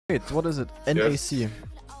Wait, what is it? NAC.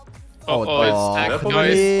 Oh, it's tech,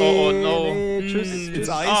 guys. Oh, no. It's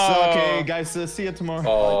ice. Okay, guys, see you tomorrow.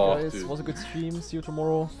 Oh, guys, it was a good stream. See you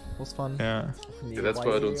tomorrow. It was fun. Yeah. Yeah, that's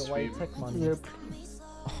why I don't stream. Yep.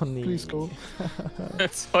 Oh, nee. Please go.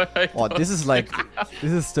 That's why I don't. This is like,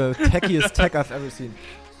 this is the techiest tech I've ever seen.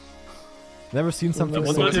 Never seen something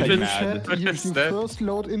so techy. You first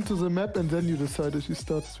load into the map and then you decide if you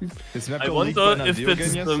start stream. I wonder if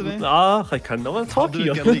it's I can never talk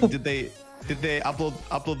here. Did they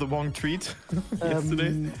upload the wrong tweet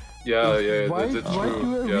yesterday? Yeah, why that's do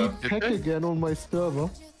true. I read pack again on my server?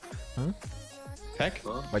 Huh? Pack?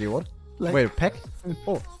 Why do you what? Like, wait, pack?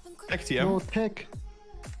 Oh. Pack TM? No, tech.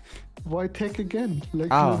 Why tech again? Like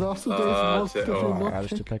the last 2 days was definitely not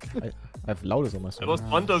tech. I have loudest on my server. I was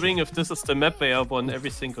wondering if this is the map where I won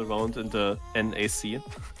every single round in the NAC.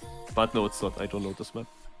 But no, it's not. I don't know this map.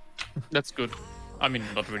 That's good. I mean,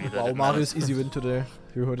 not really that. Wow, Marius easy win today.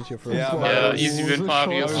 You heard it here first. Yeah, easy win,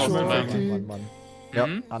 Marius.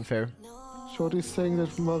 Yeah, unfair. Shorty's saying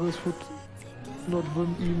that Marius would not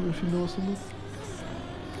win even if he knows the map.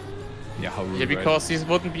 Yeah, how rude, Yeah, because he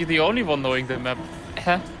wouldn't be the only one knowing the map.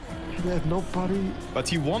 Yeah, nobody. But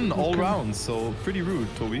he won all rounds, so pretty rude,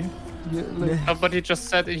 Toby. Yeah, like, But he just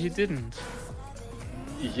said he didn't.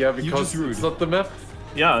 Yeah, because it's not the map.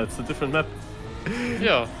 Yeah, it's a different map.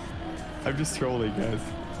 Yeah. I'm just trolling, guys,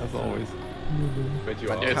 as always. But you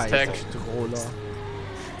are. Yeah, it's tech.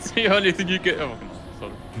 It's the only thing you get. Oh,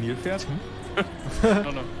 sorry. Nilpferd?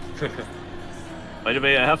 No. By the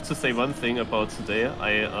way, I have to say one thing about today.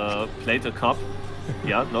 I played a cup.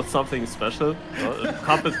 Yeah, not something special. A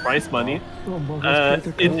cup with prize money.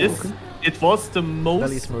 It was the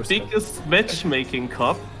biggest matchmaking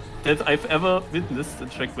cup that I've ever witnessed in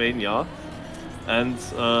Trackmania, and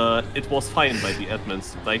it was fine by the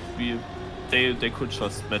admins. Like they could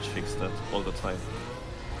just match fix that all the time.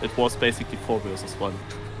 It was basically 4 versus 1.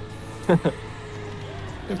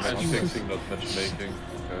 Match fixing, not matchmaking.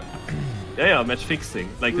 Okay. Yeah, match fixing.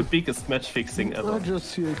 Like the biggest match fixing ever. I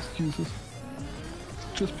just see excuses.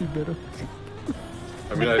 Just be better.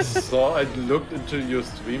 I mean, I looked into your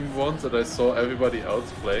stream once and I saw everybody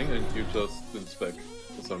else playing and you just didn't spec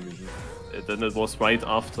for some reason. Then it was right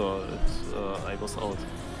after I was out,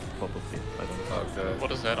 probably. I don't know. Okay.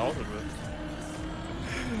 What is that out of it?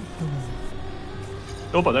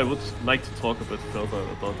 No, but I would like to talk a bit further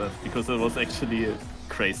about that because it was actually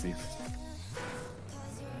crazy.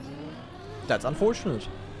 That's unfortunate.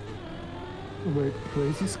 Wait,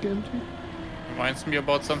 crazy scamty? Reminds me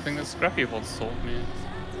about something that Scrappy once told me.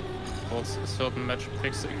 About a certain match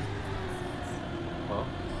fixing. Huh?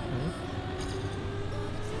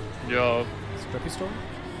 Yeah. Scrappy story?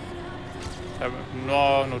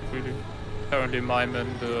 No, not really. Apparently mine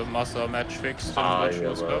and the Massa match fixed in the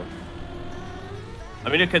virtual Cup. I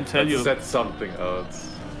mean, I can tell you... That's something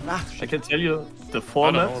else. I can tell you the I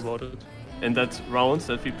format don't know about it. in that round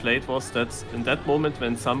that we played was that in that moment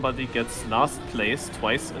when somebody gets last place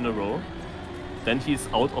twice in a row, then he's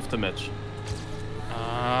out of the match.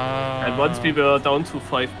 And once we were down to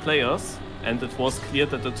 5 players, and it was clear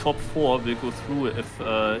that the top 4 will go through if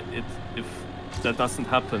that doesn't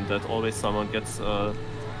happen, that always someone gets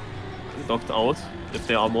knocked out. If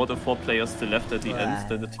there are more than 4 players still left at the end,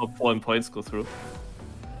 then the top 4 in points go through.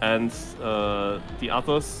 And the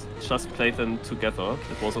others just played them together.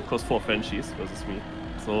 It was of course 4 Frenchies versus me.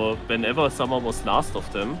 So whenever someone was last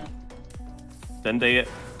of them, then they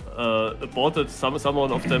aborted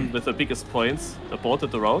someone of them with the biggest points,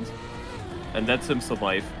 aborted the round, and let him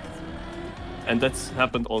survive. And that's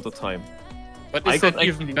happened all the time. But is that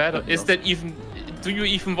even better? Is that even... Do you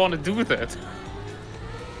even want to do that?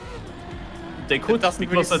 They could, it doesn't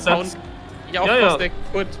because really sound... Yeah, of course they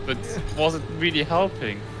could, but was it really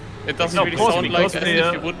helping? It doesn't really sound like as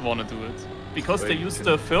if you would want to do it. Because they used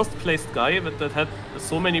the first placed guy that had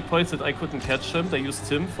so many points that I couldn't catch him, they used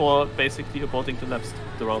him for basically aborting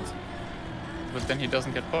the rounds. But then he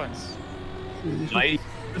doesn't get points. I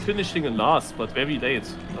finishing in last, but very late,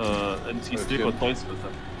 and he still got points with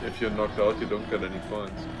them. If you're knocked out, you don't get any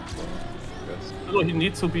points. So, yes. No, he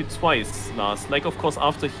needs to be twice last. Like, of course,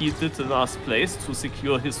 after he did the last place to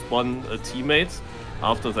secure his one teammate,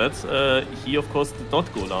 after that, he of course did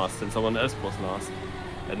not go last, and someone else was last.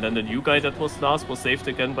 And then the new guy that was last was saved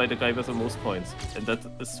again by the guy with the most points. And that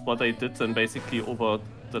is what I did then basically over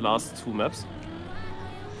the last 2 maps.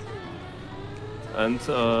 And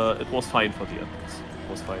it was fine for the admins. It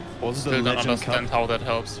was fine. Still don't understand how that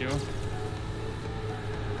helps you.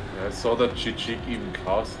 Yeah, I saw that Chichik even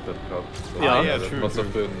cast that cup. So yeah, that must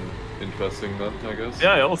have been interesting then, I guess.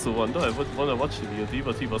 Yeah, I also wonder. I would want to watch the VOD,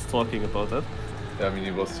 but he was talking about that. Yeah, I mean,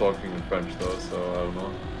 he was talking in French though, so I don't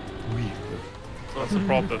know. So that's the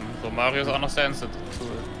problem. So Marius understands it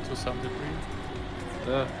to some degree.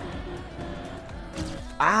 Yeah.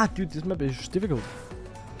 Ah, dude, this map is difficult.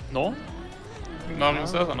 No?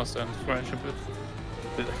 Marius does understand French a bit.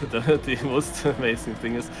 The most amazing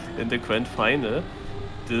thing is, in the grand final,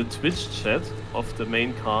 the Twitch chat of the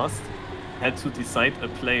main cast had to decide a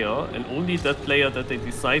player, and only that player that they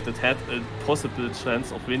decided had a possible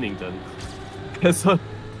chance of winning then.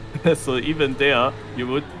 So even there, you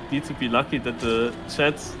would need to be lucky that the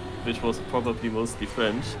chat, which was probably mostly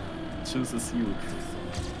French, chooses you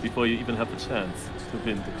before you even have a chance to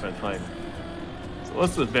win the grand final. So it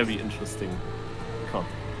was a very interesting cup.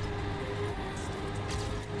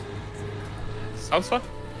 Sounds fun.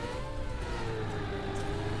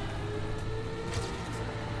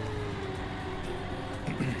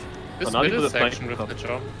 This middle section with the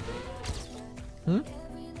jump.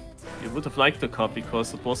 You would have liked the cup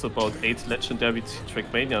because it was about 8 legendary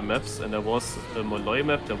Trackmania maps, and there was a Molloy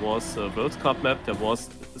map, there was a World Cup map, there was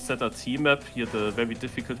a ZRT map, here the very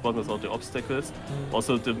difficult one without the obstacles.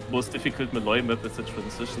 Also the most difficult Molloy map is the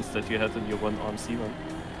transitions that you had in your one RMC run.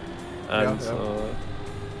 And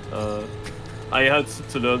I had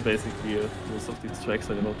to learn basically most of these tracks,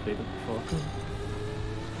 I never played it before.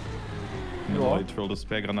 Molloy trolled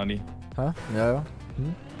Spergranadi. Huh? Ja.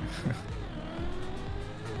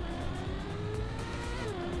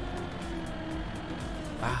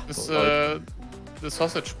 The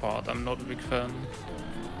sausage part, I'm not a big fan.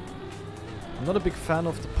 I'm not a big fan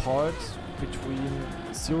of the part between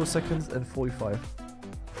 0 seconds and 45.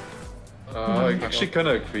 I actually kind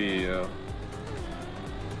of agree, yeah.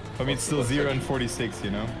 I mean, it's still 0 and 46,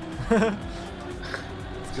 you know?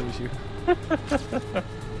 Still issue.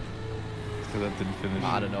 So that didn't finish.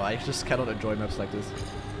 I don't know, I just cannot enjoy maps like this.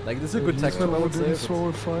 Like, this is a good tech map, I would say.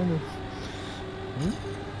 So final.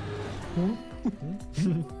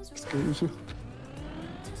 Excuse you.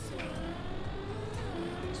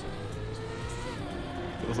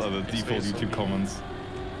 Those are the default YouTube comments.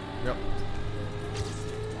 Yep.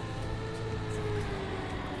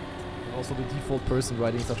 Also the default person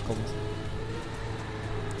writing such comments.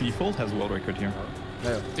 Default has a world record here.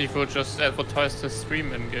 Yeah. Default just advertised his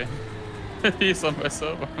stream in game. He's on my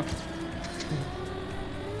server.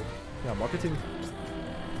 Yeah, marketing.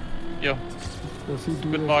 Yeah. Does he do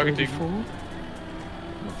Good marketing. before?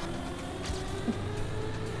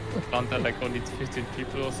 Aren't there like only 15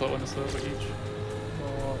 people or so on the server each?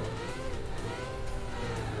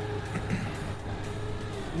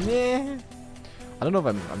 Nah. I don't know if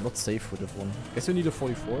I'm not safe with that one. Guess you need a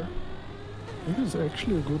 44. I think it's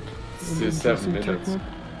actually a good. Still 7 minutes.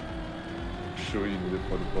 Sure, you need a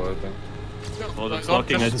 44, I think. All the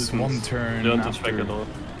talking, I just one turn learn to track it all.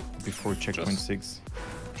 Before checkpoint 6.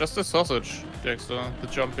 Just the sausage, Dexter. The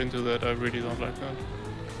jump into that, I really don't like that.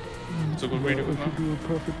 It's a good really good If you do a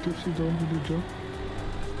perfect tips, you don't really jump.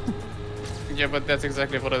 Yeah, but that's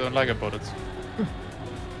exactly what I don't like about it.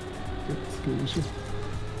 That's the issue.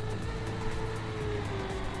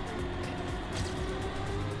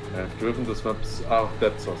 I've driven this map.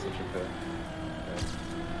 That sausage, okay.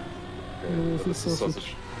 Yeah, this is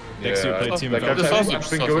sausage. Next year, play I've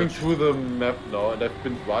been going through the map now, and I've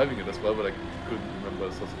been driving it as well, but I couldn't remember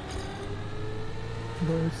the sausage.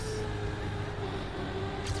 Nice.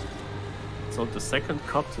 So the second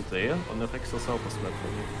cup today on the Rexor Southwest map for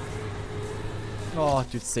me. Oh,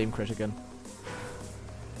 dude, same crash again.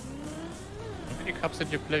 How many cups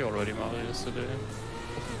did you play already, Mario, yesterday?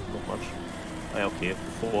 Not much. Okay,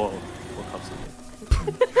 4 cups a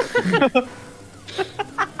day.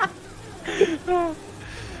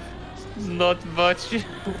 Not much.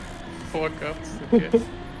 4 cups, okay.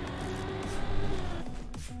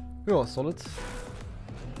 Yeah, solid.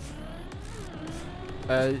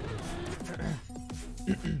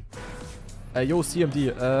 Yo,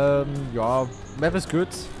 CMD. Yeah, map is good,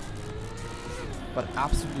 but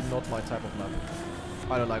absolutely not my type of map.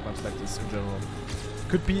 I don't like maps like this in general.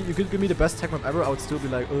 You could give me the best tech map ever, I would still be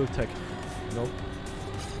like, oh, tech. No,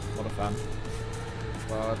 not a fan.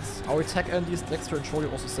 But our tech NDs, Dexter and Shorty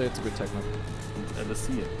also say it's a good tech map. And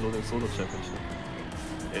LSC, Loading Solo Championship.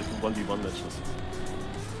 1v1 matches.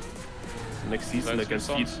 Next season against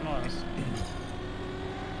each. Nice.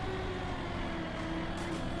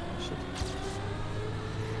 Shit.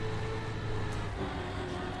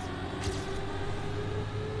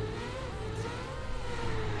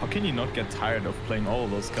 How can you not get tired of playing all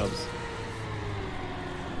of those cups?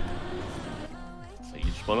 So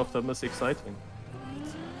each one of them is exciting.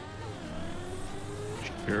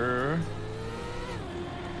 Sure.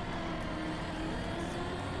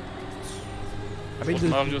 I mean,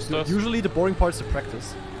 usually the boring part is the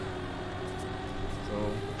practice.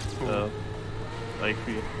 So cool. I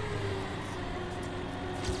agree.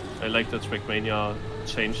 I like that Trackmania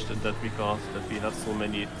changed in that regard, that we have so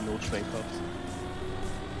many no train cups.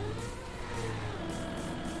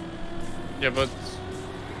 Yeah, but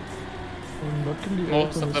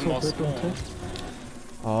most of them are small.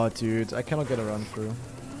 Oh, dude, I cannot get a run through.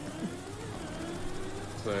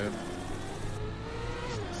 Same.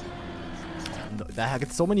 No, I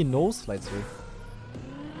get so many no slides through.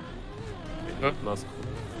 Last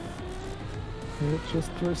Yeah,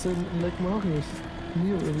 just try saying like Marius.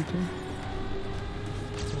 Neo every time.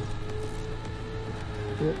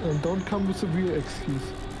 Yeah, and don't come with a real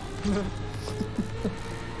excuse.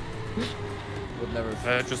 Would never.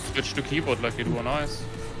 Just switch to keyboard like you do on ice.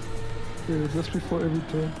 Yeah, just before every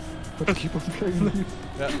turn. But keep on playing Neo.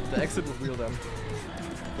 Yeah, the exit would wheel them.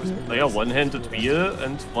 Yeah, one-handed wheel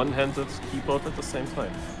and one-handed keyboard at the same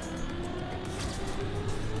time.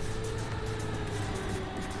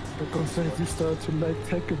 I constantly start to like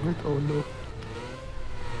tech a bit, oh no.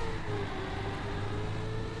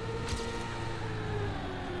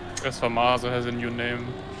 Guess Famaso has a new name.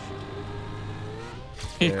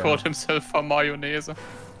 He called himself Famayonese.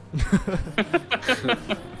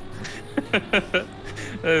 That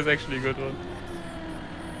is actually a good one.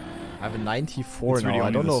 I have a 94 it's now. really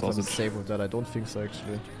I don't know if sausage. I'm safe with that. I don't think so,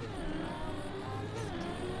 actually.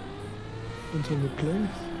 Into the place.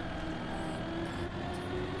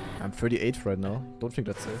 I'm 38 right now. Don't think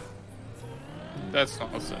that's safe. That's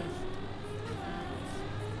not safe.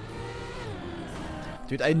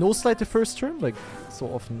 Dude, I no-slide the first turn, like, so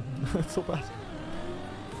often. It's so bad.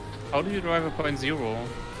 How do you drive a .0?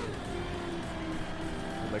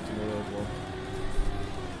 I'd like to know that as well.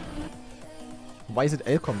 Why is it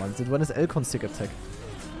Elcon, man? When is Elcon stick attack?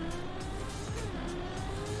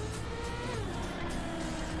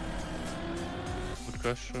 Good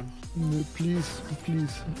question. No, please,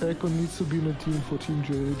 please. Icon needs to be in a team for Team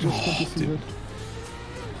J. I just want to see that.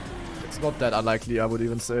 It's not that unlikely, I would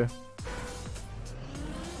even say.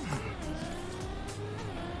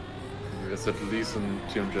 It's at least in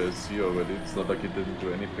TMJSC already. It's not like he didn't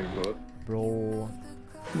do anything for it. Bro.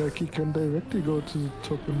 Like he can directly go to the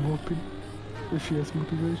top in Morpin if he has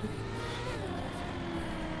motivation.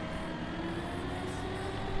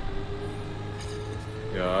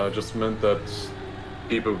 Yeah, I just meant that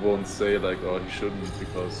people won't say like, oh, he shouldn't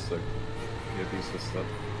because like, he at least has that.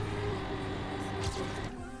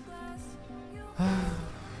 I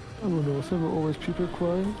don't know, there were always people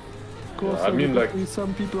crying. Of course, Yeah, I mean, there like, would be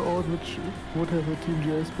some people out which would have a Team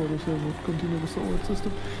J spot if they would continue with the old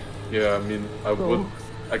system. Yeah, I mean,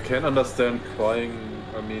 I can understand crying.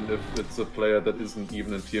 I mean, if it's a player that isn't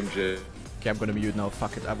even in TMJ. Okay, I'm gonna mute now.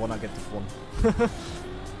 Fuck it. I wanna get this one.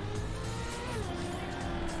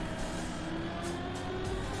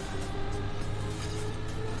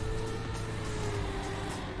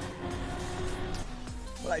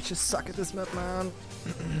 But I just suck at this map, man.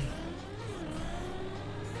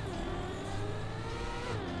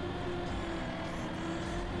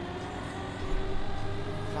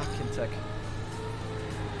 Fucking tech.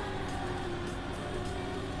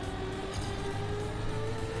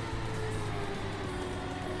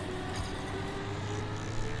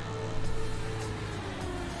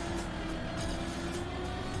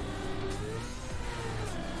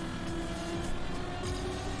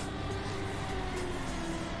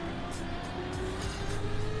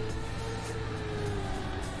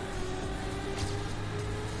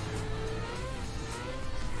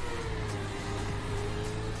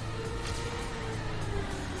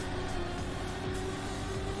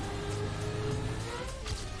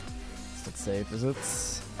 Safe, is it?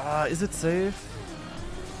 Is it safe?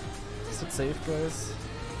 Is it safe, guys?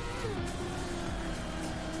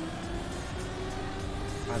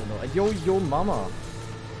 I don't know. Yo, mama!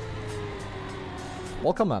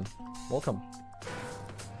 Welcome, man. Welcome.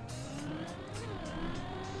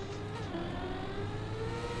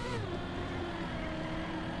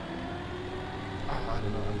 I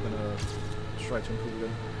don't know. I'm gonna try to improve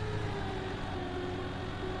again.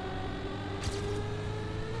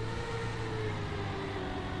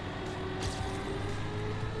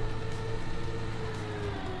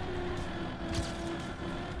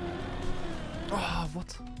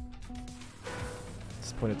 What? At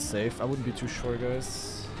this point it's safe. I wouldn't be too sure,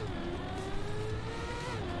 guys.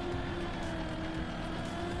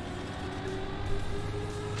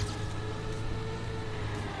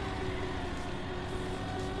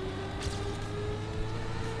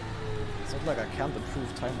 It's not like I can't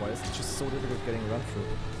improve time-wise, it's just so difficult getting run through.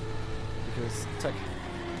 Because tech.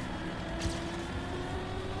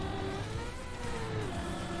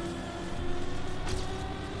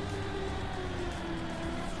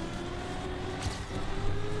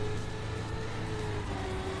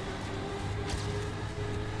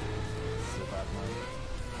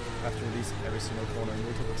 twisting my corner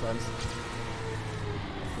multiple times.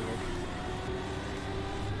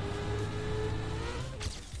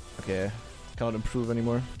 Okay, cannot improve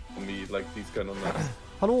anymore. For me, like these kind of maps.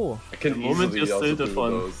 Hello! I can moment easily you're also still do the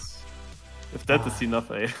fun. those. If that is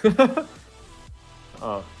enough, eh?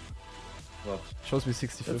 Ah. What? Shows me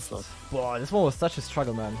 65th. Boah, this one was such a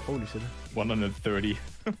struggle, man. Holy shit. 130.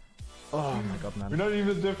 Oh my god, man. We're not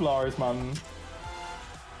even diff Lars, man.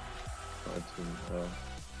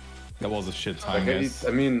 That was a shit time, guys.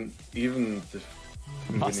 I mean, even if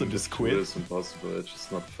Must have just quit. is impossible, it's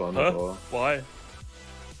just not fun Huh? at all. Why?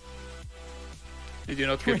 Did you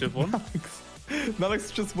not get the one? Nalix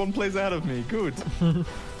is just one place ahead of me. Good.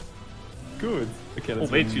 Good. Okay, Oh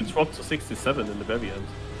wait, you dropped to 67 in the very end.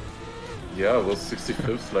 Yeah, it was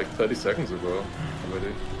 65th like 30 seconds ago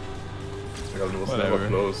already. Like, it was Whatever. never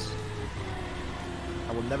close.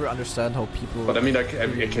 I will never understand how people... But I mean, I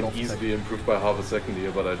can love easily improve by half a second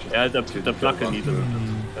here, but I just... Yeah, the didn't plug get needed one.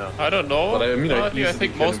 it. Yeah. I don't know. But I mean, I Honestly, I easily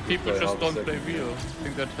think can most improve people by just half a don't play second. Wheel. I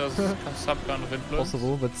think that has some kind of influence.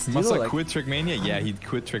 Possible, but still, Must like... quit Trackmania? Yeah, he'd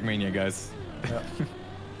quit Trackmania, guys. Yeah,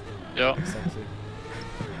 Yeah. exactly.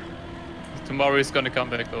 Tomorrow he's gonna come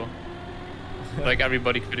back though. Like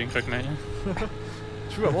everybody quitting Trackmania.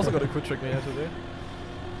 True, I'm also gonna quit Trackmania today.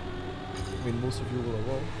 I mean, most of you will as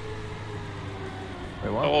well. Wait,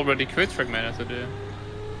 I what? already quit Trackmania today.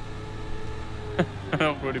 I'm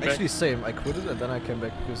already back. Actually, same. I quit it and then I came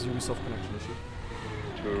back because Ubisoft connection issue.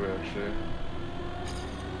 True, actually.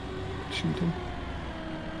 Shooting.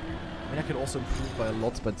 I mean, I can also improve by a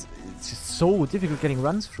lot, but it's just so difficult getting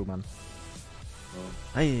runs through, man.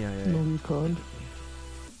 No, you can't.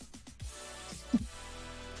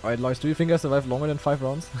 Alright, Lars, do you think I survived longer than 5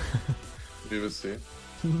 rounds? We will see.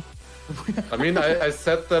 I mean, I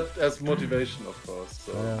said that as motivation, of course.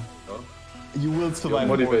 So, Yeah. no? You will You're survive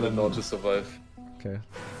more motivated than... not to survive. Okay,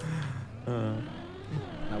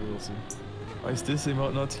 now we will see. Oh, is this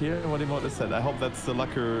emote not here? What emote is that? I hope that's the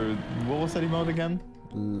Lucker... What was that emote again?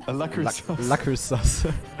 A Lucker sauce. Lucker sus.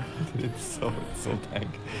 It's so dank.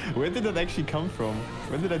 Where did that actually come from?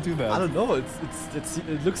 When did I do that? I don't know, it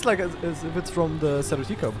looks like as if it's from the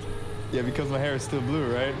Saruti Cup. Yeah, because my hair is still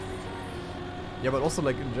blue, right? Yeah, but also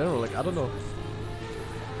like in general, like I don't know.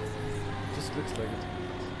 It just looks like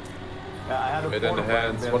it. I had a Wait, in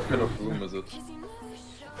hands, what kind of room is it?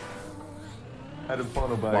 I had a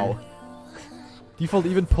porno bag. Wow. Default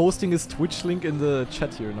even posting his Twitch link in the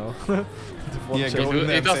chat here now. Yeah, chat. go in there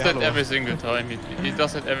He and does say that hello. every single time. He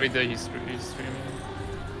does it every day he's streaming.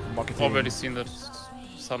 Marketing. Already seen that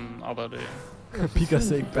some other day. Pika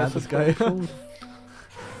saying ban this guy.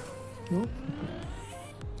 No?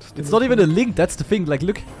 It's not even a link, that's the thing, like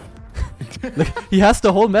look. Like he has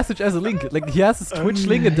the whole message as a link. Like he has his Twitch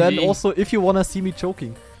link and then also if you wanna see me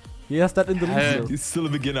choking. He has that in the link. He's still a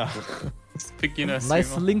beginner. Beginner Nice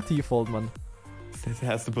streamer. link default, man. He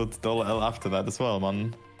has to put $L after that as well,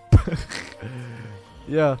 man.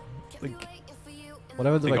 Yeah. Like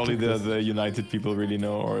whatever I the think like only click is. the United people really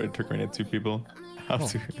know, or Trackmania 2 people, how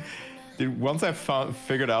to... Dude, once I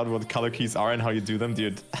figured out what color keys are and how you do them,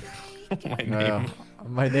 dude, my name... Yeah.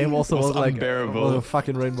 My name also was was like unbearable. was a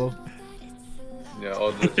fucking rainbow. Yeah,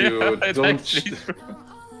 or that you it's don't... actually true.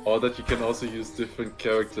 Or that you can also use different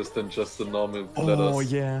characters than just the normal Oh,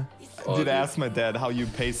 letters. yeah. Oh, I did dude. ask my dad how you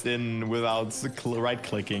paste in without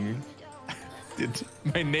right-clicking. Dude,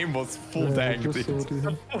 my name was full dang, just dude. saw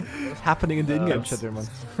the- It's happening in the in-game chat here, man.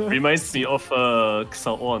 Reminds me of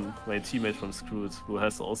Xaon, my teammate from Screwed, who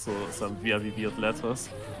has also some very weird letters.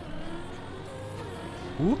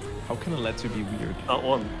 Who? How can a letter be weird?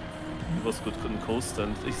 Xaon. He was good in Coast,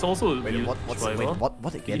 and he's also a Wait, weird driver.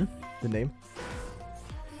 what again? The name?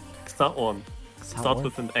 Xaon. Start Xaon?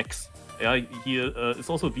 with an X. Yeah, he is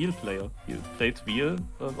also a wheel player. He played wheel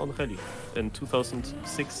on Rally in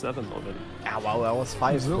 2006-7 already. Ah, wow, I was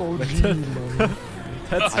 5. The OG, man.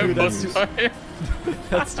 That's I too, was that's, fine.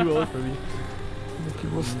 that's too old for me. Like he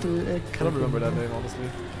was the egg. I cannot remember that name, honestly.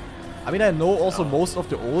 I mean, I know also most of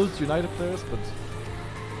the old United players, but...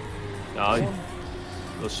 Yeah,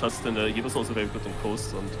 he was just in he was also very good in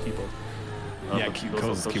Coast and keyboard. Yeah, but he was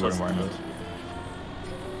Coast is also keyboard just, environment.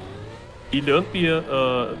 He learned me,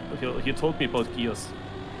 he told me about Gears.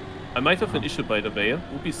 I might have an issue, by the way.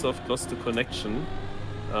 Ubisoft lost the connection.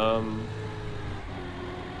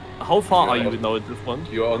 How far are you now in this one?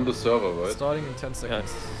 You're on the server, right? Starting in 10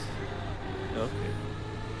 seconds. Yeah,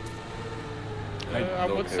 okay. I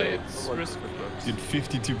would Okay. say it's risky. Dude,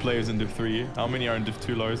 52 players in Div 3. How many are in Div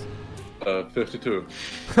 2, Lars? 52.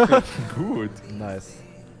 Good. Nice.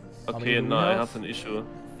 Okay, do now we I have? have an issue.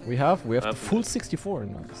 We have the have full 64.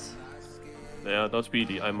 Nice. Yeah, not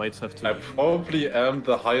really. I might have to. I probably am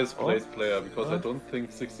the highest placed player because I don't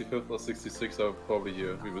think 65th or 66th are probably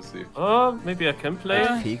here. We will see. Maybe I can play.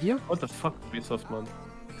 Fegir? What the fuck, Ubisoft, man?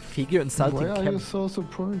 Fegir insulting Why are Chem. you so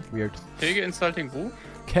surprised? Weird. Fegir insulting who?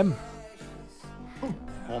 Chem.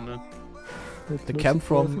 Normal. The Chem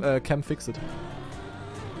from Chem Fix It.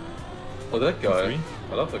 Oh, that guy.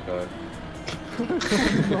 I love that guy.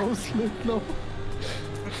 No, Slick, no.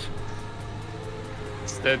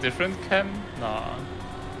 Is there a different Chem? Nah.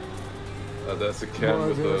 There's a Chem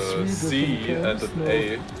with a C and an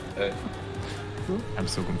A. I'm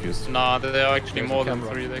so confused. Nah, there are actually more than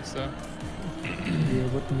 3 Dexter. Yeah,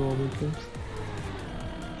 but normal games.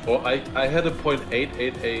 Oh, I had a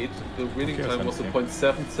 .888. The winning time was a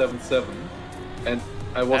 .777, and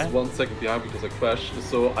I was 1 second behind because I crashed.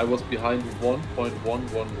 So I was behind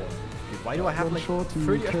 1.111. Why do I have like 30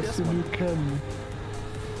 FPS? You can.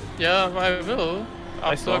 Yeah, I will.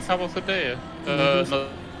 After a couple of the day.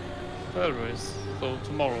 Not race. So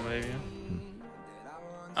tomorrow maybe.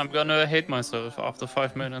 I'm gonna hate myself after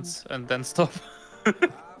 5 minutes and then stop.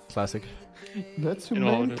 Classic. That's your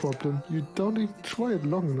main problem. You don't even try it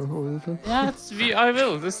long enough all the time. That's I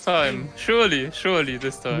will this time. Surely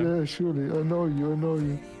this time. Yeah, surely. I know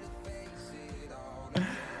you.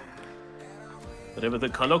 Whatever the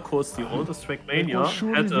color codes, the oldest Trackmania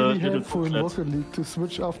had a really little helpful in booklet. Rocket League to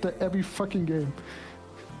switch after every fucking game.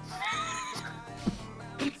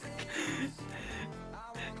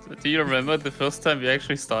 Do you remember the first time we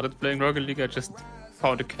actually started playing Rocket League? I just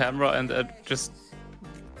found a camera and I just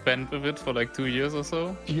went with it for like 2 years or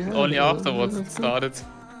so. Yeah, Only afterwards it started.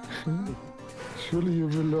 Surely you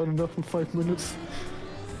will learn enough in 5 minutes.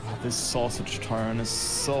 Oh, this sausage turn is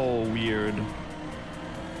so weird.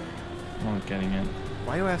 I'm not getting it.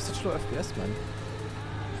 Why do I have such low FPS, man?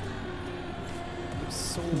 It's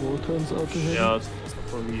so low turns out to him. Yeah, it's not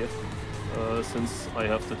for me yet. Since I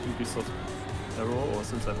have the Ubisoft error, or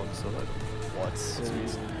since I'm on the server. What's the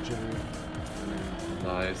reason?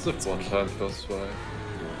 Nice, it's one time first try.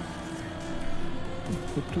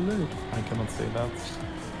 Bit too late. I cannot say that.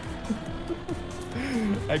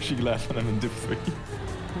 Actually glad when I'm in Div 3.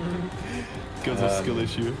 Because of skill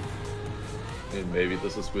issue. I mean, maybe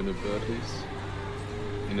this is winnable at least.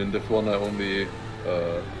 And in Div 1 I only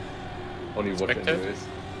watch anyways.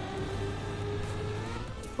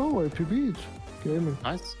 Oh, IPB. Gaming.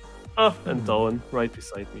 Nice. And down, right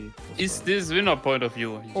beside me. Is this winner point of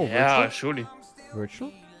view? Oh, yeah, virtual? surely.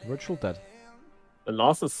 Virtual? Virtual dead.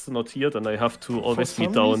 Lars is not here, then I have to always For be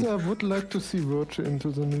some down. reason, I would like to see Virtue into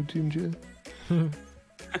the new Team G.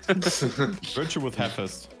 Virtue with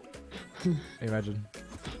Half-Fist. Imagine.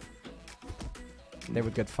 They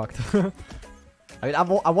would get fucked. I mean,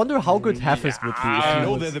 I wonder how good Half-Fist would be. If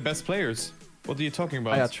No, they're the best players. What are you talking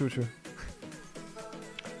about? yeah, true.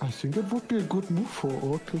 I think it would be a good move for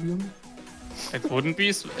Orc, to be honest. It wouldn't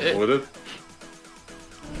be. Would it?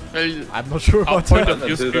 Well, I'm not sure our about point that. of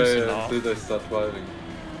view Until screams now. they start driving.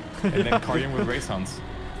 And then carrying with Race Hunts.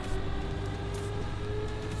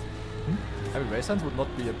 I mean, Race Hunts would not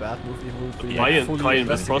be a bad move. It would be Ryan fully with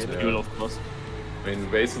investigated. Frostfuel, of course. I mean,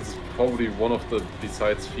 Vasens is probably one of the,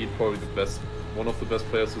 besides Feed, probably the best, one of the best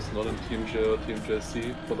players who's not in Team G or Team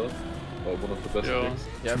JSC for that. Or one of the best picks.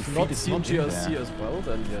 Yeah, if not Team GLC as well,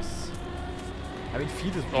 then yes. I mean,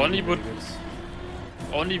 Feed is Only really would- good.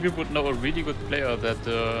 Only we would know a really good player that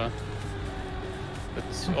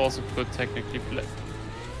that's also could technically play.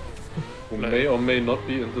 Who may or may not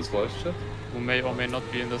be in this voice chat. Who may or may not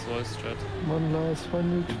be in this voice chat. Man, Lars,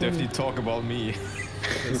 finally You definitely talk about me.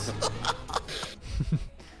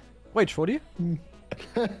 Wait, Shorty?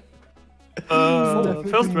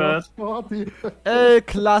 First red. El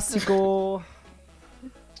Clasico!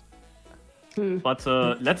 But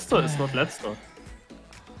Letzter is not Letzter.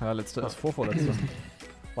 Ja, letzter ist vorvorletzter.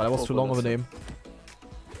 Well, that was too long of a name.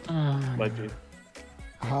 Might be.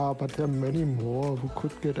 But there are many more who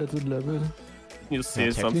could get at the level. Didn't you say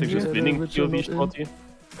something technically, with winning which are POV, not in.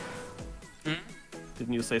 Shorty?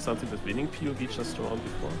 Didn't you say something with winning POV just around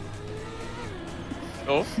before?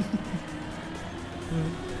 Oh?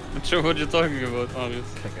 Not sure what you're talking about,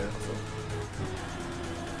 Marius.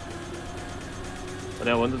 But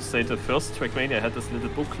I wanted to say the first Trackmania had this little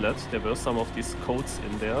booklet. There were some of these codes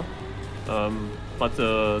in there. But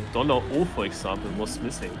the $O, for example, was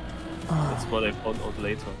missing. That's what I found out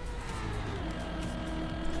later.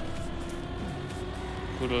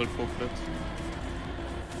 Good old booklet.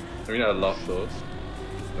 I mean, I love those.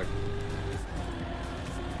 Like,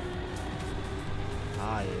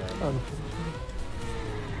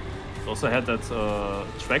 Also had that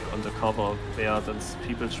track on the cover where then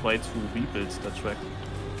people try to rebuild the track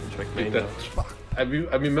in I think Trackmania. I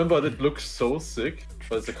remember it looked so sick,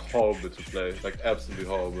 but it's like horrible to play, like absolutely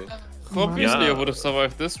horrible. Obviously, I would have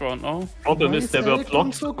survived this round, no? Problem is they were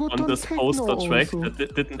blocked on this poster track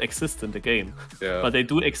that didn't exist in the game. Yeah. But they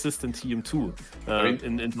do exist in TM2.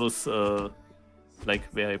 In those like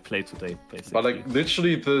where I play today, basically. But like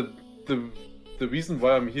literally the reason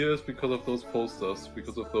why I'm here is because of those posters,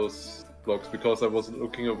 because of those blocks, because I was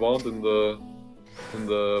looking around in the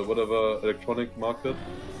whatever electronic market.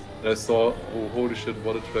 And I saw, oh holy shit,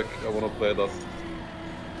 what a track, I wanna play that.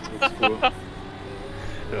 Looks cool.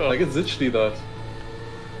 Yeah. Like it's literally that.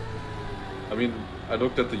 I mean, I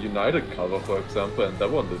looked at the United cover for example, and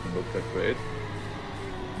that one didn't look that great.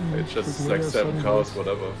 It's just like 7 cars,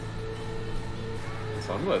 whatever.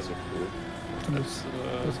 Sunrise was cool.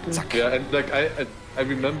 Yeah, and like I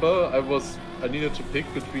remember I needed to pick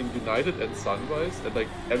between United and Sunrise, and like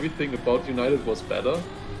everything about United was better,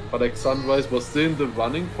 but like Sunrise was still in the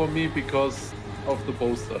running for me because of the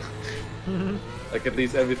poster. Like at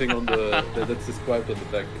least everything on that's described on the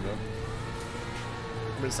back, you know.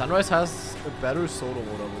 I mean, Sunrise has a better solo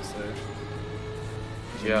mode, I would say.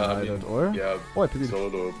 Yeah, I mean, or? yeah,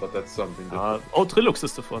 solo, but that's something different. Oh, Trilux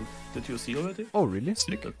is the one. Did you see already? Oh, really?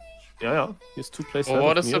 Sick. Yeah. He's 2 places. Oh,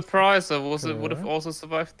 what a surprise! I would have also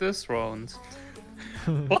survived this round.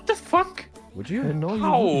 What the fuck? Would you? No,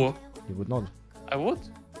 How? You would not. I would.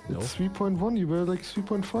 No. It's 3.1, you were like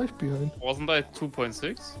 3.5 behind. Wasn't I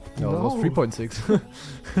 2.6? No, it was 3.6.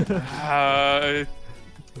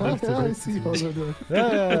 Yeah, I see how that works.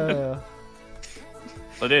 Yeah.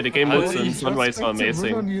 But yeah, the game modes in Sunrise are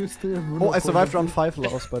amazing. Oh, I survived round 5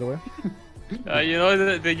 last, by the way. You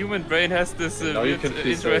know, the human brain has this weird,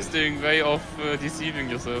 interesting way of deceiving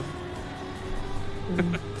yourself.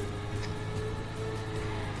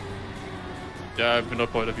 Yeah, I've been a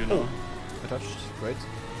point of view now. I touched. Great.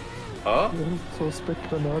 Huh? Yeah, so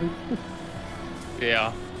Spectranari.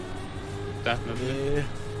 Yeah. Definitely.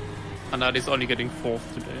 Anadi's only getting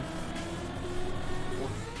 4th today.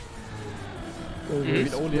 I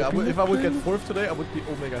mean, only, if I would get 4th today, I would be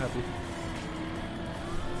omega happy.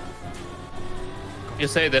 You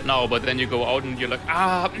say that now, but then you go out and you're like,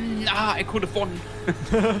 I could have won.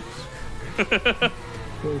 So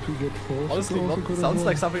if you get 4th, honestly, sounds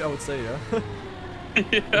like something I would say, yeah?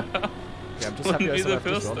 Yeah. Yeah, I'm just happy I survived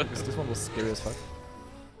this round, because this one was scary as fuck.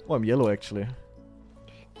 Oh, I'm yellow actually.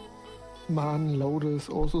 Man, Laude is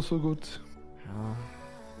also so good. Yeah.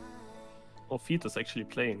 Oh, Feet is actually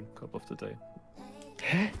playing Cup of the Day.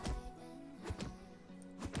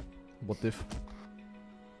 What diff?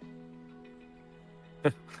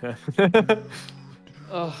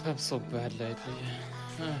 Oh, I'm so bad lately.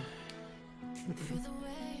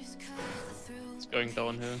 It's going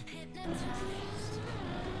downhill.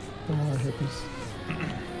 Ah, happens.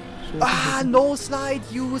 Ah, no slide,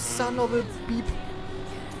 you son of a beep.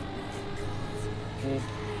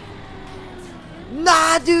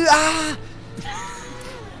 Nah, dude,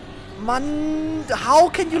 Man, how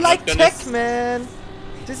can you like tech, man?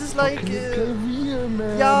 This is like... real,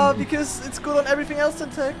 man. Yeah, because it's good on everything else than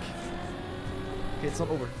tech. Okay, it's not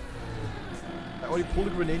over. I already pulled a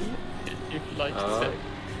grenade. You like tech.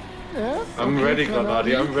 Yeah? I'm ready,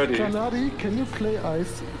 Granadi, I'm ready. Granadi, can you play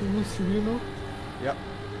ice in Sereno? Yeah.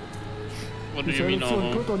 What do you mean,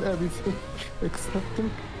 so good on everything except tech.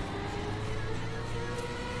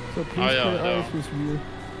 So please play ice with real.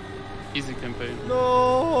 Easy campaign.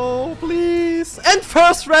 No, please. And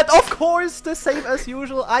first red, of course, the same as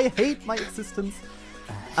usual. I hate my existence.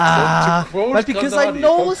 But because I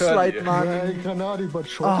know slide, man. Yeah, Granadi, but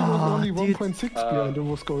Shorty was only 1.6 behind. It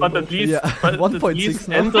was going but at least, 1.6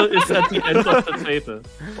 Ender is at the end of the table,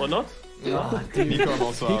 or not? Yeah, dude. Nico, I'm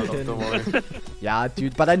also out of, don't worry. Yeah,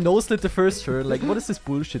 dude, but I no-slid the first turn. Like, what is this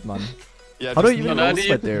bullshit, man? Yeah, how do you even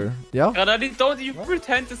no-slide there? Yeah? Granadi, don't you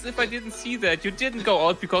pretend as if I didn't see that. You didn't go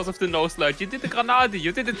out because of the no-slide. You did the Granadi.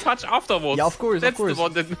 You did the touch afterwards. Yeah, of course, that's the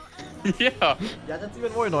one that... Yeah. Yeah, that's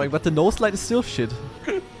even more annoying, but the no-slide is still shit.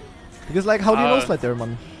 Because, like, how do you no-slide there,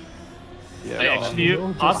 man? Yeah, I actually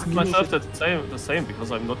asked myself the same,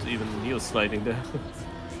 because I'm not even neo-sliding there.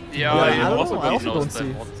 Yeah, I also don't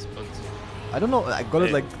see. I don't know, I got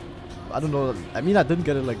it like... I don't know, I mean I didn't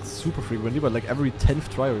get it like super frequently, but like every 10th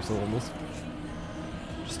try or so almost.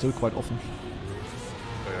 Still quite often.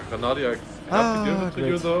 Yeah, Granadi, I have to give it to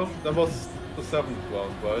you though. That was the 7th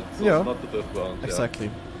round, right? So yeah. It's not the 5th round. Exactly.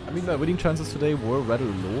 Yeah. I mean, my winning chances today were rather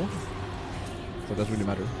low. So it doesn't really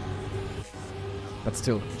matter. But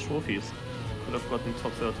still. Trophies. Could have gotten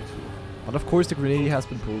top 32. But of course the grenade has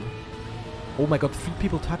been pulled. Oh my god, 3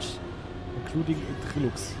 people touched. Including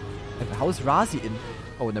Trilux. And how is Razi in?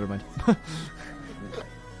 Oh, never mind.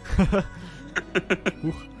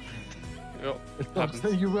 Yeah.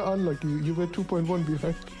 You were unlucky. You were 2.1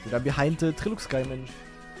 behind. Dude, I'm behind the Trilux guy, man.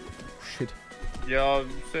 Shit. Yeah,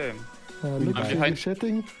 same. Look I'm at behind. the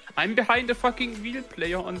chatting. I'm behind the fucking wheel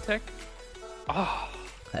player on tech. Ah.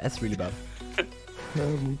 That's really bad.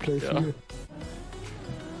 We play here.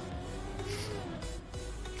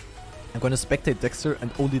 I'm gonna spectate Dexter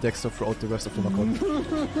and only Dexter throughout the rest of the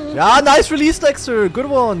knockout. Yeah, nice release, Dexter! Good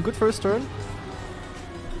one, good first turn.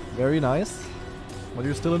 Very nice. But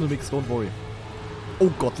you're still in the mix, don't worry. Oh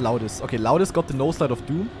god, Loudest. Okay, Loudest got the no slide of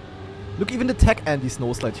Doom. Look, even the tech Andy's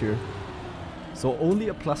no slide here. So only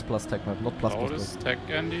a plus tech map, not plus. Loudest tech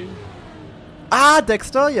Andy. Ah,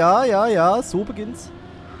 Dexter, ja. So beginnt's.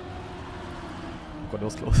 Oh god, that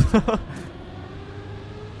was close.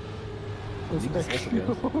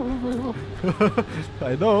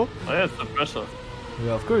 I know. Oh yeah, it's the pressure.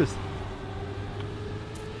 Yeah, of course.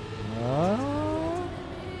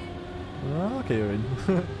 Okay, you're in.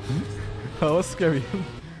 That was scary.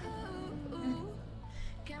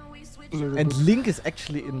 And Link is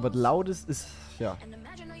actually in, but Loudest is, yeah,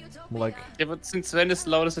 more like... Yeah, but since when is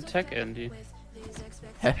Loudest attack Andy?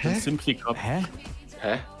 Simply Cup.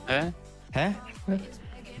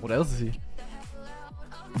 What else is he?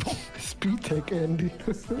 Speed tech Andy.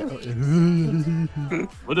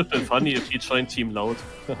 Would have been funny if he joined Team Loud.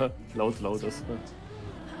 Loudest.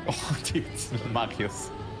 Oh, dude, Marcus.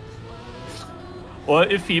 Or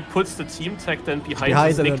if he puts the team tag then behind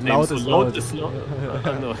his and nickname, Loud so is Loud Loud. is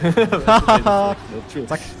Loud. No.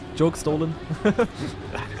 Zack, joke stolen.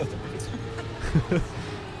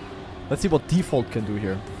 Let's see what Default can do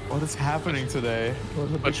here. What is happening today?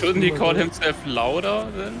 But shouldn't he call himself louder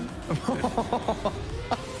then?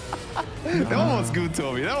 That one was good,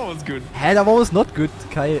 Toby. That one was good. Hey, that one was not good,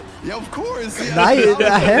 Kai. Yeah, of course. Yeah. Nein,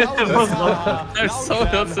 I'm so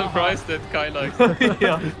not surprised that Kai likes it.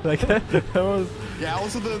 Yeah. Like, that was... Yeah,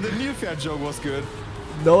 also the new fair joke was good.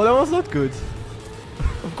 No, that was not good.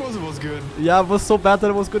 Of course it was good. Yeah, it was so bad that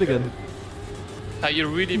it was good again. You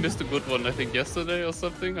really missed a good one, I think, yesterday or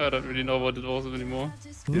something. I don't really know what it was anymore.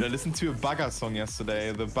 Dude, I listened to a Bugger song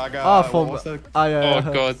yesterday. The Bugger... Ah, from... what was that? yeah.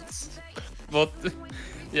 Oh god. What?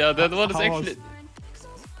 Yeah, that one is actually...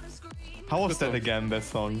 How was that again, that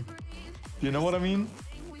song? Do you know what I mean?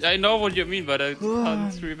 I know what you mean, but I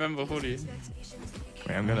can't remember fully.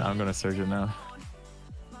 Wait, I'm gonna search it now.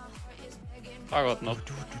 I got no.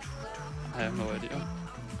 I have no idea.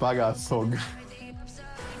 Bugger song.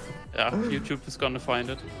 Yeah, YouTube is gonna find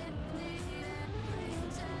it.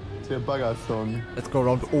 It's a Bugger song. Let's go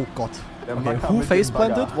around. Oh god. Der Okay, Macker who mit dem face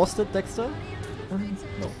planted? Bagger. Was that Dexter?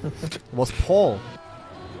 No. It was Paul.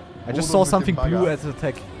 I just Bodo saw mit dem something blue Bagger. at the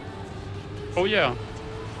attack. Oh yeah.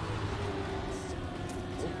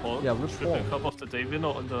 Paul, Yeah, which triple Paul? Cup of the Day winner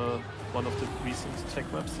on the one of the recent tech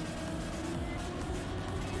maps.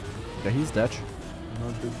 Yeah, he's dead.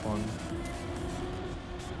 Not good one.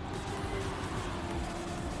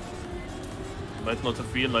 You might not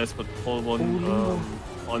have realized, but Paul won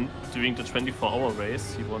on during the 24-hour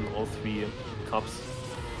race. He won all 3 cups,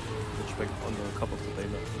 which back on the Cup of the Day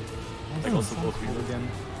map. Like also both winners. Again.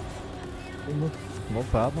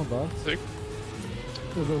 Not bad, not bad. Sick.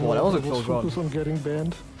 Oh, that was a close round. Focus on getting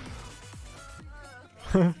banned.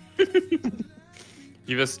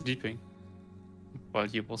 He was sleeping while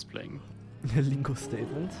he was playing. Lingo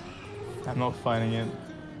statement. I'm not finding it.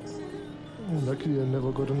 Luckily I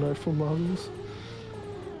never got a knife from Marius.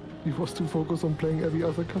 He was too focused on playing every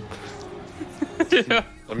other cup. Yeah.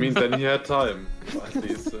 I mean, then he had time, at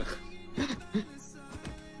least.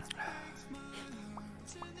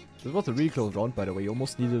 This was a really close round, by the way. You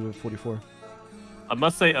almost needed a 44. I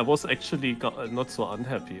must say, I was actually not so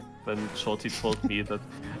unhappy when Shorty told me that,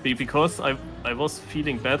 because I was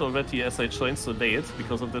feeling bad already as I joined so late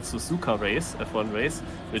because of that Suzuka race, F1 race,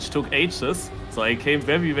 which took ages. So I came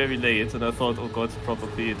very, very late, and I thought, oh god,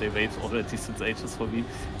 probably they wait already since ages for me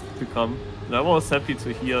to come. And I was happy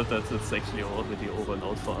to hear that it's actually already over and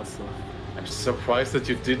out for us. So. I'm surprised that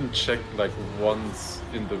you didn't check like once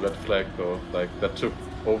in the red flag though. Like that took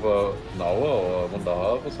over an hour or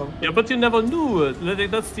 1.5 or something. Yeah, but you never knew.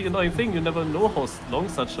 That's the annoying thing. You never know how long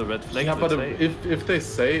such a red flag Yeah, will but take. if they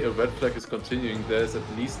say a red flag is continuing, there's at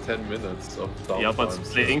least 10 minutes of downtime. Yeah, but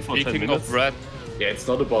playing for 10 Speaking minutes. of red, Yeah, it's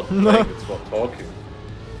not about playing, it's about talking.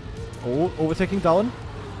 Oh, overtaking down.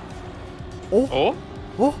 Oh, oh,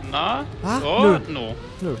 oh, nah, Ah, oh, no.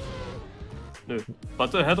 no. No,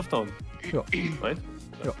 but ahead of town, Ja. right?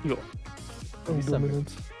 Ja. And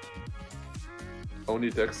dominance.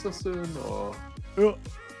 Only Dexter soon, or Ja.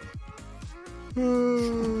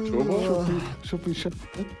 Turbo? Should be shut.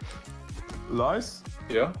 Lars?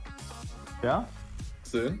 Yeah, Yeah?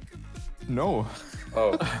 soon. No.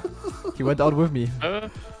 Oh. He went out with me.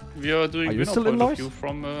 We are doing. Are you winner still in point of noise? view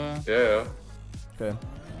from. Yeah. Okay.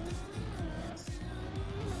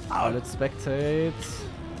 Let's spectate.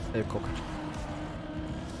 Guck.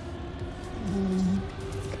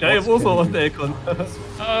 Ja, ich muss auch an Elkon.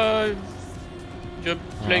 You're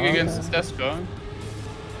playing against Steska.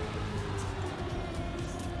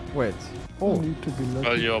 Wait. Oh. Need to be lucky.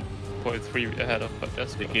 Well, you're 0.3 ahead of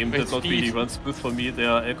Steska. The game did not really run smooth for me. Their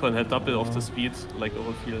Elkon had double of the speed, like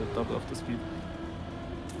overfield, double of the speed.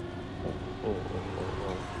 Oh.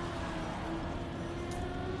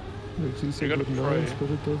 Makes these You a gotta good pray. lines, but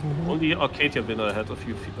it doesn't help. Only Arcadia winner ahead of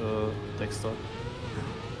you, Dexter.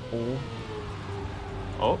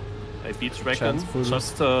 Oh, I beat Dragon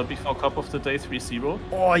just before Cup of the Day 3-0.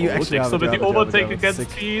 Oh, you actually Dexter with the overtake against sick.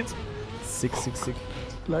 speed. Sick.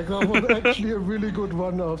 Like that was actually a really good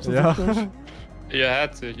one after the Yeah. crash. You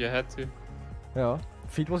had to. Yeah.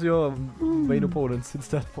 Feed was your main opponent since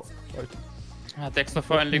that point. Dexter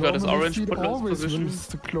finally got his Normally orange Feed always position. wins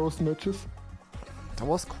the close matches. That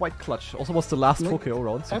was quite clutch. Also was the last Like, 4KO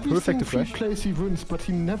round, so Everything perfect to Feed crash. plays he wins, but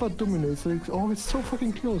he never dominates. Like, it's always so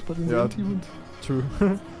fucking close, but in the Yeah. end he wins. True. I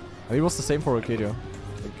mean, it was the same for Arcadia.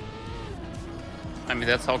 I mean,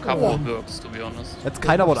 that's how couple works, to be honest. That's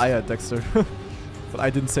kinda what I had, Dexter. But I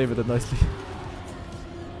didn't save it that nicely.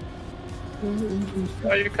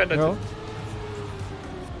 Yeah, you kinda Yeah. did.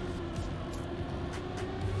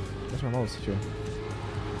 Where's my mouse? Here.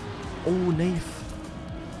 Oh, Knave.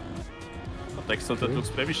 Dexter, that looks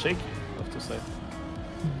very shaky, I have to say.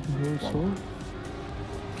 So,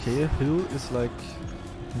 Okay, Hill is like...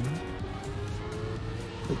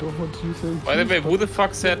 I don't want to say By the way, who the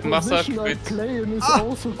fuck said Massa position I quit? play in is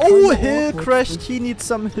also Oh, kinda Hill awkward. crashed. He needs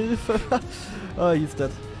some Hilfe. Oh, he's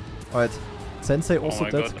dead. Alright. Sensei also my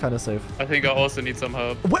dead. God. Kinda safe. I think I also need some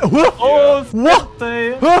help. What? Oh, What?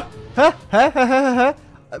 they... Huh?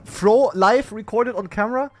 Throw live recorded on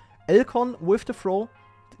camera. Elcon with the throw.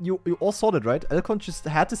 You all saw that, right? Elcon just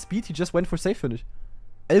had the speed. He just went for safe finish.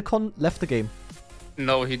 Elcon left the game.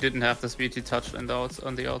 No, he didn't have the speed. He touched on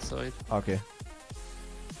the outside. Okay.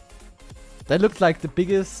 That looked like the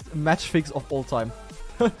biggest match fix of all time.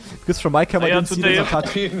 Because from my camera, I didn't see that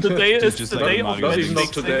touch. Today is Just the like day of Mario. Not match even not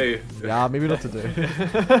fixing. today. Yeah, maybe not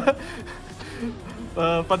today.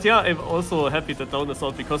 But yeah, I'm also happy that Down is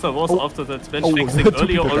out because I was after that match Oh, fixing two earlier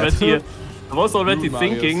people already. dead. I was already Blue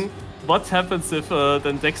thinking, Marios. what happens if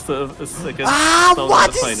then Dexter is against Ah, Down what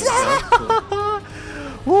in the is final? Yeah, so.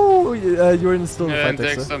 Woo! You're in still in the And fight,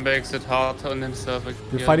 Dexter. Dexter makes it hard on himself again.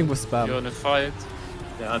 You're fighting with spam. You're in a fight.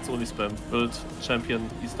 Yeah, it's only spam. World champion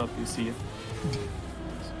ESWC.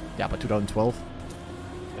 Yeah, but 2012.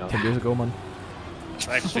 Yeah. 10 years ago, man. It's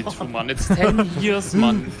actually true, man. It's 10 years,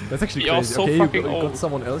 man. That's actually We are crazy. so Okay, fucking you got old.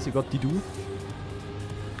 someone else. You got Didu.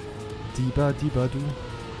 Diba-do.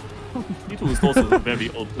 Nitu is also a very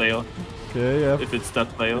old player, Okay, yeah. if it's that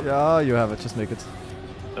player. Yeah, you have it. Just make it.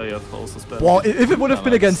 Yeah, also spam. Wow, if it would have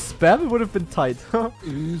been against spam, it would have been tight.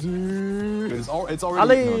 Easy. It's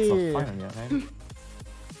already. Allez. No, it's not final yet, right?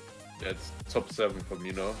 Yeah, it's top 7 for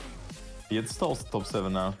me now. It's still top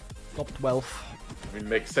 7 now. Top 12. I mean,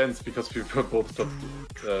 makes sense because we were both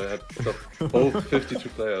had both 52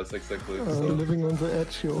 players exactly. So. Living on the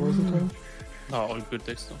edge here all the time. Oh, all good,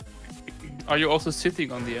 Dexter. Are you also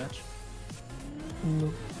sitting on the edge?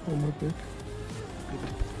 No, on my back.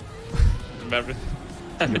 Remember?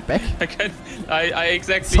 Your back? I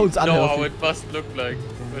exactly Sounds know unhealthy. how it must look like.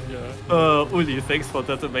 But yeah, Uli, thanks for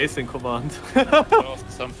that amazing command. I also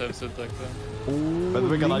sometimes sit like that. Oh, By the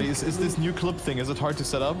way, Galati, is this new clip thing, is it hard to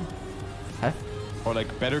set up? Huh? Or like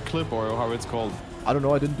better clip, or how it's called? I don't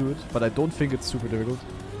know, I didn't do it, but I don't think it's super difficult.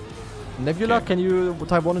 Nebula, Okay. can you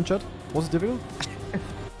type 1 in chat? Was it difficult?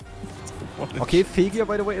 Okay, Fegia,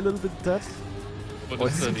 by the way, a little bit dead. What Oh,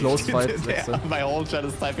 is it's a that? close fight. Yeah, Dexter. my whole chat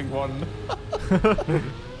is typing 1.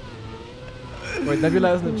 Wait,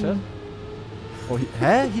 Nebula isn't in chat? Oh,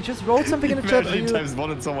 he just wrote something in the chat. Imagine he Are you- types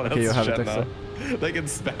 1 in someone Okay, you else's have it, chat now. Dexter. Like in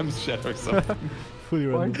spam's chat or something. Fully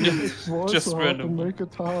Why random. can't it voice Just so hard random. and make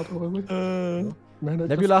it hard, really? Man, I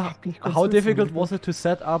Nebula, just can't be how difficult consistent was it to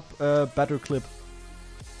set up a better clip?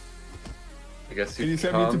 I guess Can you you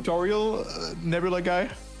send me a can't. tutorial, Nebula guy?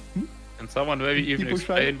 Can someone maybe even People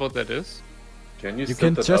try explain what that is? Can You set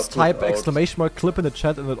can that just up type without- exclamation mark clip in the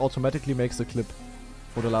chat and it automatically makes the clip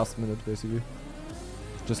for the last minute, basically.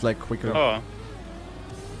 Just like quicker. Oh,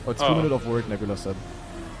 Oh, it's 2 Oh. minutes of work, Nebula said.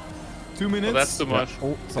 2 minutes? well, that's too much.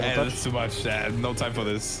 Oh, someone That's touched. too much. No time for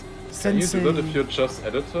this. Can you do that if you're just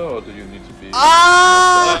editor, or do you need to be?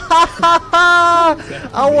 Ah!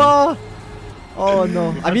 Aua! Oh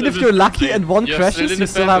no. I mean, if you're lucky and one You're crashes, still in you the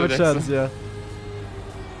still have a battle, chance, yeah.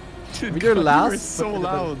 With your last. You're so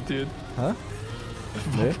loud, dude. Huh?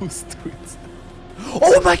 Nee. Boost tweets.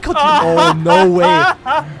 Oh my god! Oh, no way!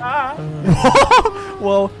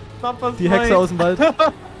 Wow. Die Hexe aus dem Wald.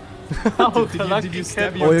 Did you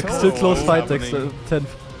stab your Oh, you're toe? still close What's fight, happening? Dexter. 10th.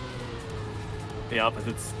 Yeah, but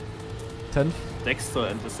it's 10th. Dexter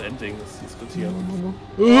and this ending is diskutiert.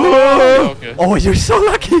 Okay. Oh, you're so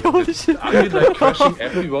lucky! Holy shit! Are you like crashing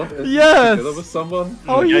everyone Yes! together with someone?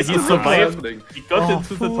 Oh, Yeah, he's he so survived. Happening? He got Oh,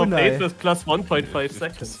 into the top Funai. 8 with plus 1.5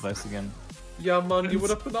 seconds. Twice again. Yeah, man, you would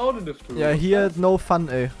have been out in this too. Yeah, he had no fun,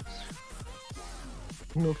 eh.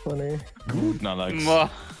 No funny. Gut, Alex. Mwah.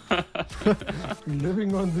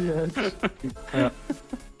 Living on the edge.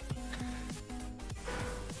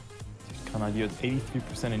 Kanal, you're at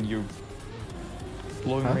 83% and you're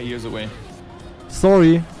blowing Huh? my ears away.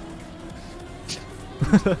 Sorry.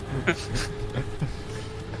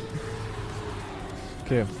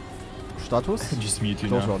 Okay. Status? Just mute you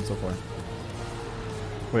Close now. round so far.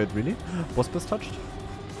 Wait, really? Was this touched?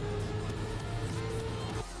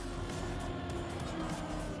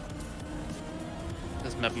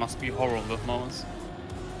 This map must be horrible with mouse.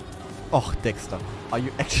 Oh, Dexter. Are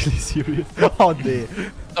you actually serious? Oh, nee.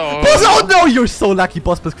 Oh, Oh no, you're so lucky.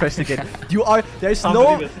 Boss crashed again. You are. There's Can't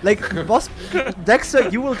no believe it. like Boss Dexter.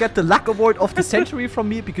 You will get the luck award of the century from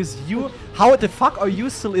me because you. How the fuck are you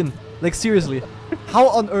still in? Like seriously, how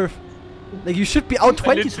on earth? Like you should be out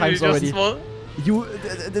 20 times already. You.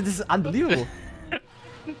 This is unbelievable.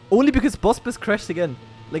 Only because Boss crashed again.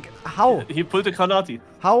 Like how? He pulled a Granati.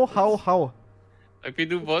 How? Like we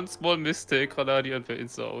do one small mistake, Granadi and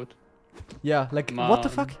we're out. Yeah. Like what the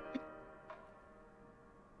Man. fuck?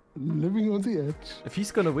 Living on the edge. If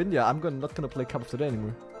he's gonna win, yeah, I'm not gonna play Cup of the Day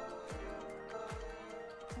anymore.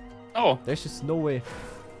 Oh, There's just no way.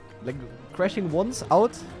 Like, crashing once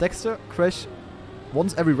out, Dexter, crash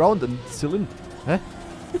once every round and still in. Huh?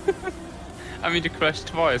 I mean you crashed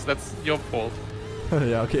twice, that's your fault.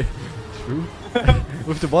 Yeah, okay. True.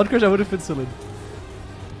 With the one crash, I would have been still in.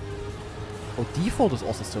 Oh, Default is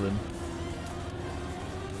also still in.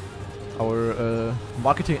 Our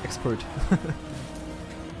marketing expert.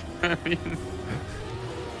 I mean,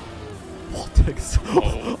 Oh, Dexter.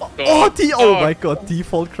 oh, Oh my god,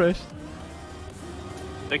 Default crashed.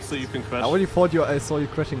 Dexter, you can I crash. already thought I saw you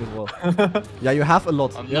crashing as well. Yeah, you have a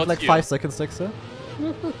lot. I'm You have not like here. 5 seconds, Dexter.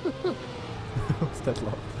 What's that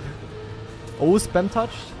loud? Oh, spam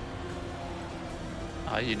touched.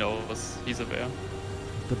 Ah, he knows, he's aware.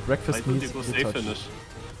 The I breakfast thought needs it to was be safe touched. finish.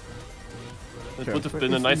 It Okay. would have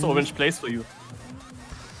been a nice orange place for you.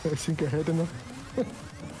 I think I had enough.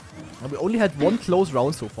 We only had one close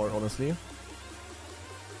round so far, honestly.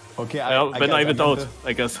 Okay, When I went out,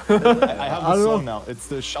 I guess. I have I a don't song now. It's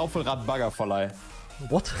the Schaufelrad Baggerverleih.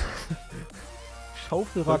 What?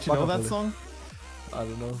 Schaufelrad Don't you know that Baggerverleih. song? I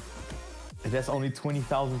don't know. There's only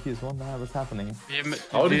 20,000 views. What the hell is happening?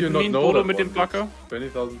 How do you not know Bodo that mit dem one? Bagger?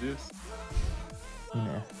 20,000 views.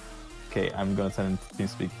 Yeah. Okay, I'm gonna send it to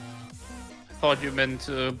TeamSpeak. I thought you meant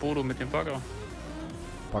Bodo mit dem Bagger.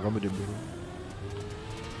 Bagger mit dem Bodo.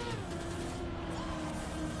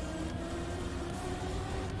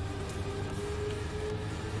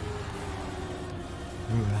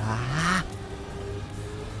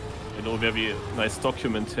 You know, very nice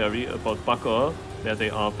documentary about Bagger, where they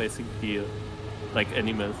are basically like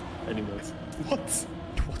animals. What?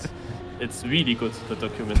 What? It's really good, the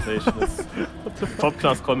documentation. It's top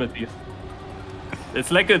class comedy.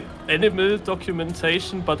 It's like an animal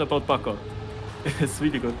documentation, but about Bagger. It's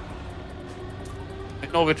really good. I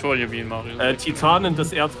know which one you mean, Mario. Titanen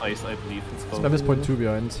des Erdreichs, I believe it's called. Spam is 0.2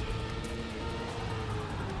 behind.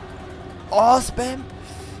 Oh, spam!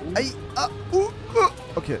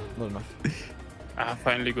 Okay, not enough. Ah,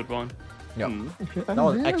 finally good one. Yeah. Mhm. That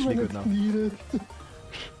was actually good now. Needed.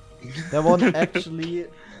 That one actually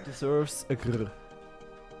deserves a grr.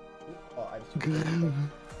 Oh,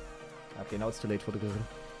 okay, now it's too late for the grr.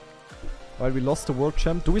 Alright, we lost the world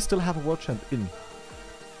champ. Do we still have a world champ in?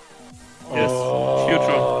 Yes,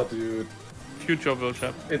 Oh, dude. future world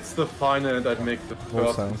champ. It's the final and I'd make the Oh,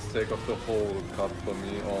 first sorry. mistake of the whole cup for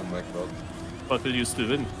me. Oh my god. But will you still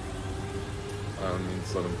win? I mean,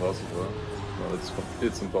 it's not impossible. No,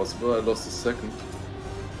 it's impossible. I lost the second.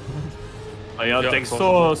 Yeah, Yeah, Dexter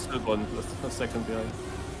impossible. still won with a second behind.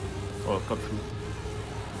 Or got through.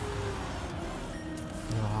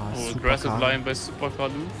 Ah, Oh, super aggressive calm. line by Super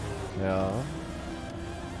Kalu. Yeah.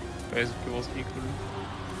 Basically was equal.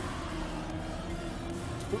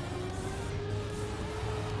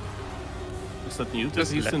 Is that new that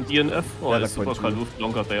Just he's left. in DNF? Or Yeah, is Super 0.2. Kaluf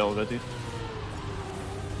longer there already?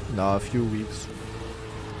 Nah, a few weeks.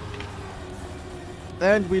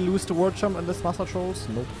 And we lose the word jump and this Massa trolls?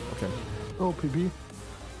 Nope. Okay. Oh, PB.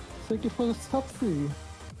 Thank you for the sub 3.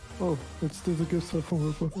 Oh, it's still the gift from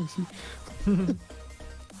Ripple, I see.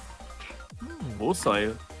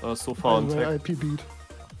 Bosai so far on Where I tech. PB'd.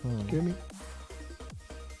 Gaming.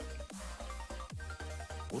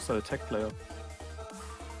 Bosai a tech player.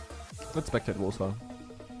 Let's spectate Wolfswell.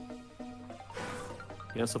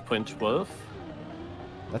 He has a point 12.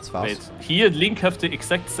 That's fast. Wait, he and Link have the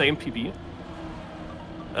exact same PB.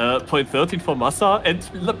 Point 13 for Massa, and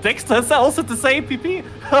Dexter has also the same PB.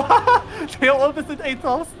 They are all within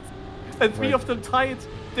 8,000. And three Wait. of them tied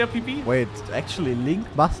their PB. Wait, actually, Link,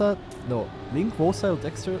 Massa, no, Link, Wolfswell,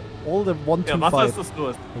 Dexter, all the 1, 2, Yeah, Massa 5. is the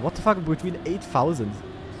slowest. What the fuck, between 8,000?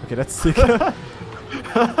 Okay, that's sick.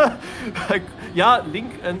 Like, yeah,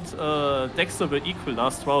 Link and Dexter were equal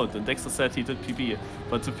last round, and Dexter said he did PB.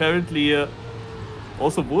 But apparently,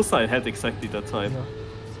 also Bosai had exactly that time. Yeah.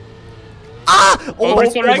 Oh,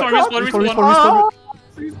 respawn.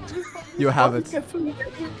 You have it.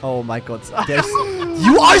 Oh my god.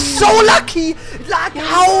 You are so lucky! Like,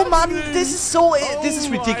 how, man? This is so... this is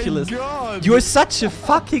ridiculous. You are such a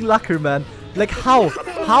fucking lucker, man. Like, how?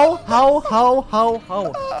 How?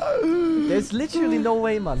 There's literally no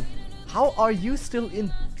way, man. How are you still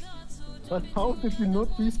in? But how did we not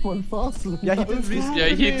respawn faster? Yeah, he didn't respawn. Yeah,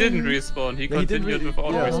 he didn't respawn. He continued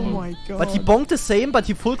without yeah. respawn. Oh my god. But he bonked the same, but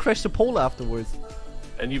he full crashed the pole afterwards.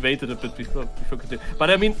 And he waited a bit before continuing.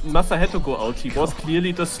 But I mean, Massa had to go out. He was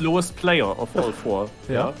clearly the slowest player of all four.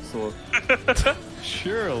 Yeah. So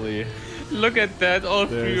Surely. Look at that, all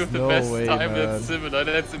three There's of the no best way, time man. that's similar.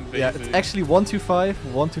 That's amazing. Yeah, it's actually 125,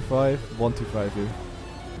 125, 125 here.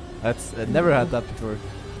 That's never had that before.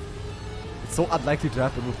 It's so unlikely to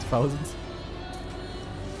happen with thousands.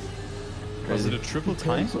 Was it a triple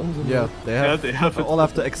time? Yeah, they have it. all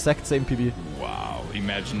have the exact same PB. Wow,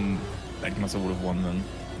 imagine that must have would have won then.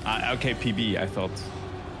 Okay, PB, I thought.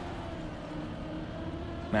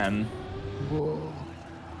 Man. Whoa.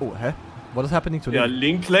 Oh, huh? What is happening to yeah, Link?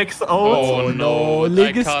 Link legs out. Oh no,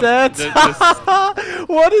 Link is dead!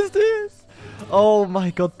 What is this? Oh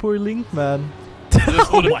my god, poor Link, man.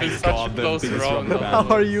 This would Oh have my been such God, a the close biggest round. rubber How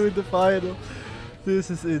band. are you in the final? This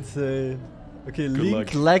is insane. Okay,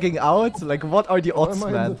 Link luck. lagging out? Like, what are the odds, Am I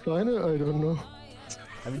in the man? final? I don't know.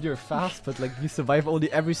 I mean, you're fast, but like, you survive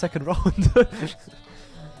only every second round.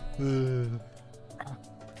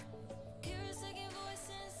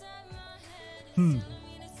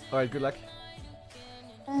 Alright, good luck.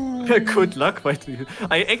 Good luck, by the way.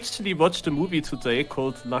 I actually watched a movie today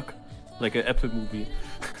called Luck, like an Apple movie.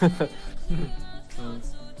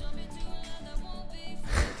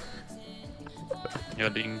 Yeah,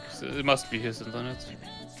 Link. It must be his internet.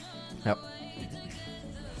 Yep.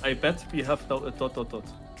 I bet we have now a ...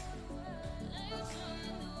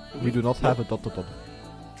 We do not have a ...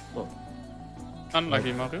 Oh.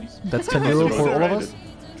 Unlucky, Marius. That's 10 euro for all of us?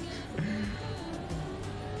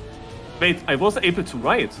 Wait, I was able to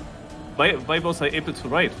write. Why was I able to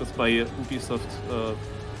write with my Ubisoft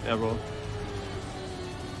error?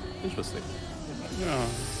 Interesting. Yeah.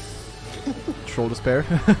 Troll despair.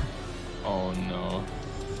 Oh no.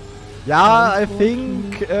 Yeah, I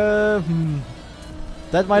think that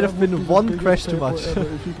might have been one crash too much.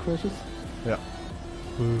 If he crashes. Yeah.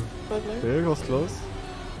 There was close.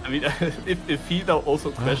 I mean, if he now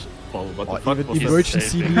also crashed... Wow, what the Or fuck even was that?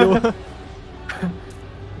 emergency Leo.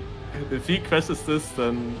 If he crashes this,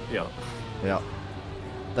 then yeah. Yeah.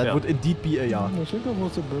 That Yeah. would indeed be a yeah. I think I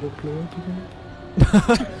was a better player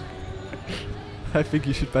today. I think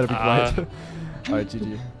you should better be quiet. Alright,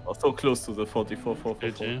 GG. Oh, so close to the 44-444.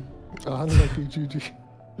 GG. Unlucky GG.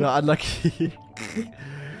 Yeah, unlucky.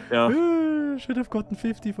 Yeah. Should have gotten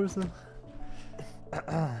 50 for some.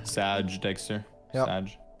 Sag, Dexter. Yeah.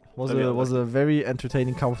 Sag. Was a very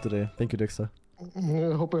entertaining comp today. Thank you, Dexter.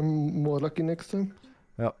 I hope I'm more lucky next time.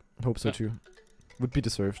 Yeah, hope so Yeah. too. Would be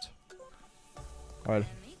deserved. Alright.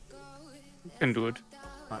 Can do it.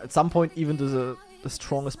 At some point, even the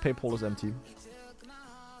strongest paypal is empty.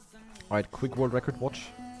 Alright, quick world record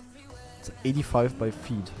watch. It's 85 by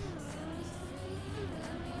feed.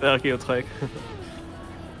 Ja, Geotrike.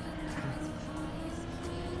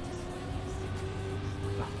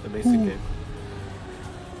 Amazing game.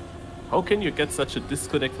 How can you get such a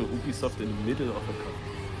disconnect from Ubisoft in the middle of a cup?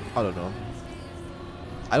 I don't know.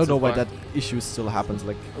 I don't know why that issue still happens.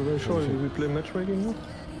 Like, Are you sure we play matchmaking now?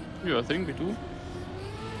 Yeah, I think we do.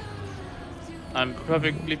 I'm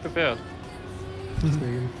perfectly prepared.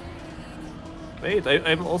 Same. Wait,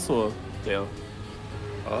 I'm also there.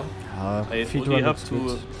 I feed only run have looks to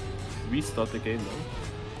good. restart the game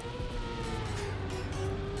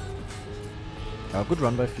now. Good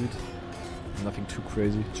run by feed. Nothing too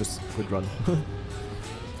crazy, just quick run.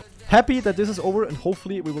 Happy that this is over and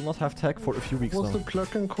hopefully we will not have tag for a few weeks What's now. the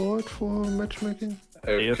plugin called for matchmaking?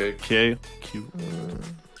 Okay. Q.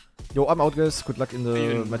 Yo, I'm out guys, good luck in Do the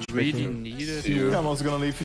you matchmaking. really need it? Yeah, I'm also gonna leave.